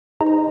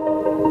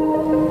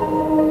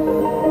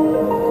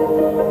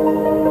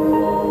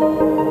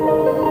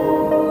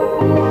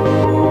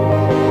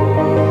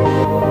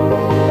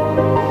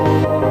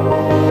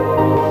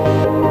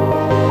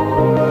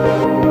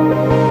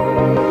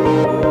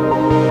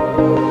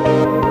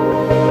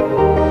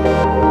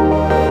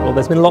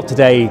been a lot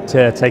today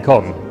to take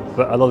on,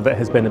 but a lot of it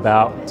has been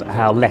about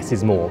how less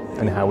is more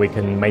and how we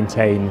can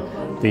maintain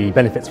the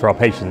benefits for our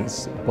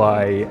patients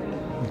by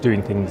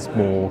doing things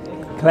more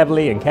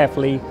cleverly and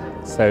carefully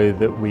so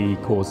that we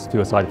cause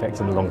fewer side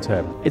effects in the long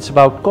term. It's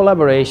about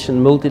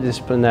collaboration,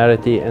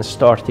 multidisciplinarity, and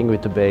starting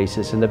with the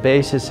basis. And the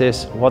basis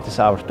is what is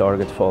our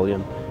target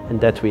volume, and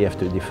that we have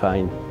to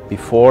define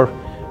before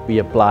we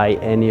apply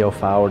any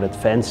of our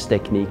advanced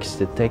techniques.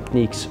 The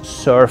techniques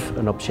serve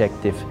an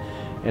objective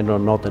and are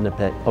not an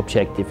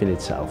objective in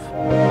itself.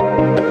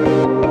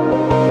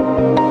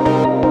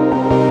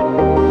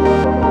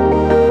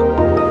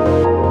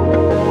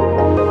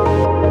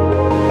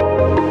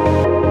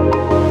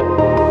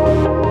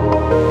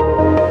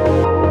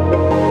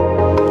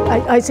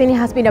 I think it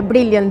has been a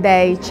brilliant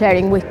day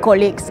sharing with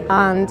colleagues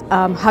and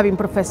having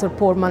Professor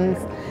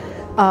Poortmans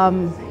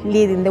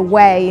leading the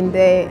way in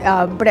the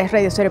breast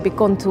radiotherapy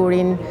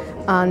contouring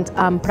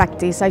and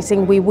practice. I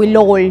think we will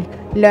all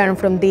learn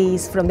from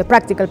this, from the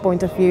practical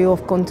point of view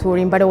of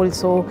contouring, but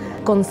also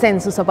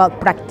consensus about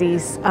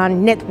practice,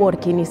 and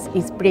networking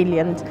is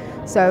brilliant.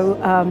 So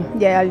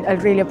yeah, I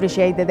really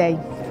appreciate the day.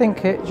 I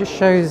think it just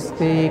shows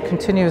the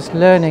continuous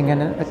learning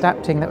and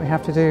adapting that we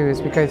have to do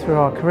as we go through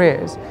our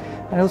careers.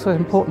 And also it's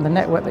important the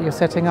network that you're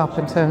setting up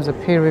in terms of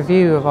peer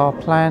review of our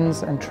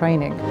plans and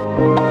training.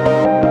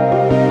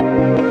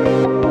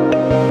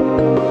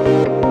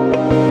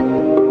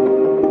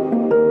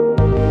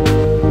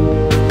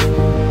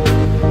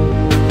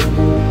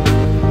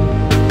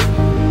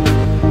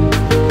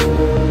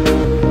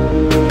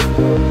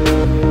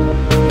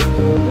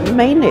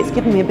 Mainly it's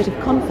given me a bit of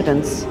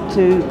confidence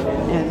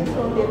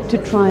to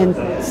try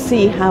and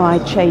see how I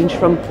change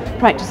from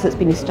practice that's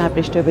been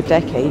established over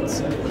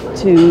decades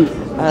to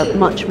a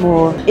much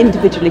more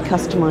individually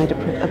customized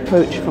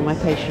approach for my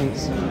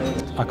patients.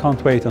 I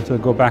can't wait until I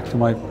go back to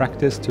my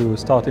practice to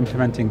start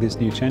implementing these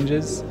new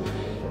changes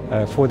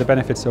for the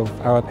benefits of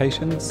our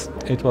patients.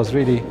 It was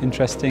really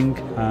interesting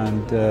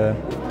and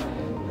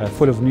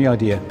full of new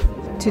ideas.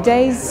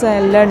 Today's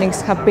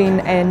learnings have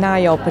been an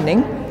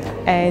eye-opening,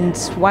 and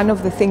one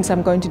of the things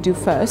I'm going to do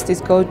first is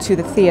go to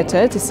the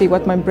theatre to see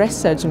what my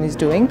breast surgeon is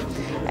doing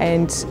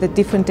and the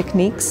different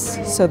techniques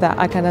so that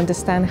I can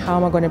understand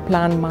how I'm going to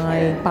plan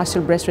my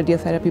partial breast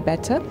radiotherapy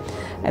better.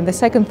 And the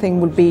second thing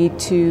will be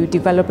to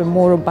develop a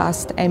more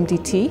robust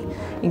MDT,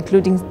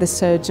 including the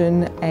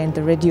surgeon and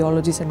the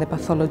radiologist and the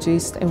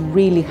pathologist, and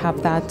really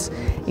have that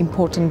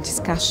important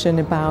discussion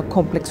about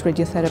complex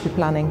radiotherapy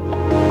planning.